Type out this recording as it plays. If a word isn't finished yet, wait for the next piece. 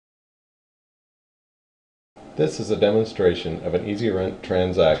This is a demonstration of an EasyRent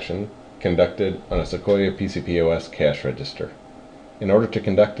transaction conducted on a Sequoia PCPOS cash register. In order to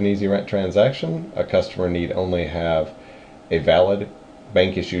conduct an EasyRent transaction, a customer need only have a valid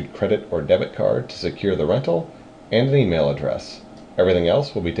bank-issued credit or debit card to secure the rental and an email address. Everything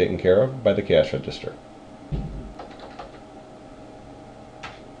else will be taken care of by the cash register.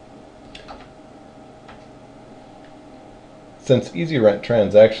 Since EasyRent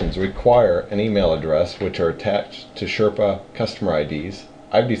transactions require an email address which are attached to Sherpa customer IDs,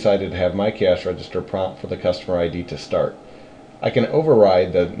 I've decided to have my cash register prompt for the customer ID to start. I can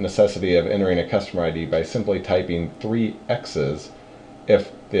override the necessity of entering a customer ID by simply typing 3 X's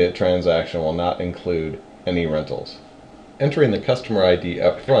if the transaction will not include any rentals. Entering the customer ID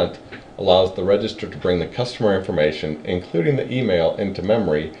up front allows the register to bring the customer information, including the email, into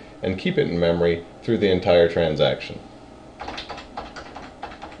memory and keep it in memory through the entire transaction.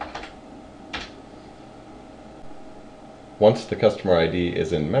 Once the customer ID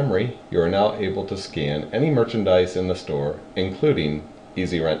is in memory, you are now able to scan any merchandise in the store, including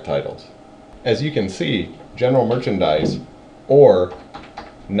EasyRent titles. As you can see, general merchandise or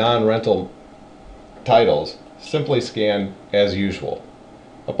non-rental titles simply scan as usual.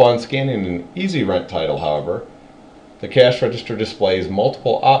 Upon scanning an EasyRent title, however, the cash register displays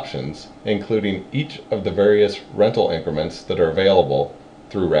multiple options, including each of the various rental increments that are available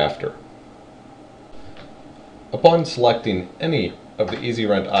through Rafter. Upon selecting any of the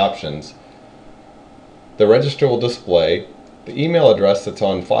EasyRent options, the register will display the email address that's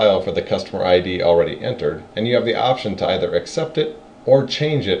on file for the customer ID already entered, and you have the option to either accept it or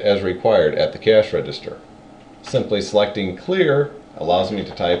change it as required at the cash register. Simply selecting Clear allows me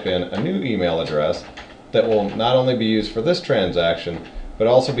to type in a new email address that will not only be used for this transaction, but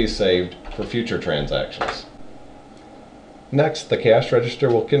also be saved for future transactions. Next, the cash register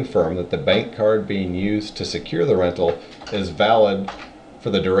will confirm that the bank card being used to secure the rental is valid for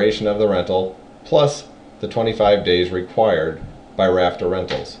the duration of the rental, plus the 25 days required by Rafter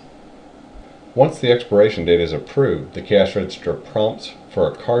Rentals. Once the expiration date is approved, the cash register prompts for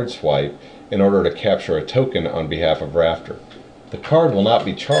a card swipe in order to capture a token on behalf of Rafter. The card will not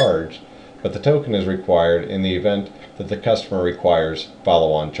be charged, but the token is required in the event that the customer requires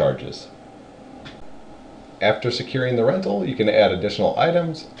follow-on charges. After securing the rental, you can add additional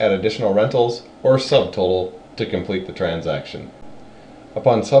items, add additional rentals, or subtotal to complete the transaction.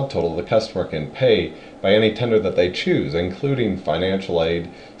 Upon subtotal, the customer can pay by any tender that they choose, including financial aid,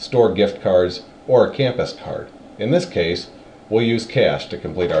 store gift cards, or a campus card. In this case, we'll use cash to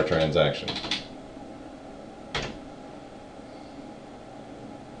complete our transaction.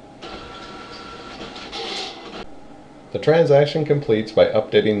 The transaction completes by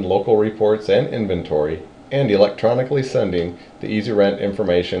updating local reports and inventory and electronically sending the EasyRent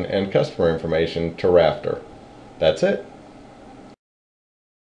information and customer information to Rafter. That's it.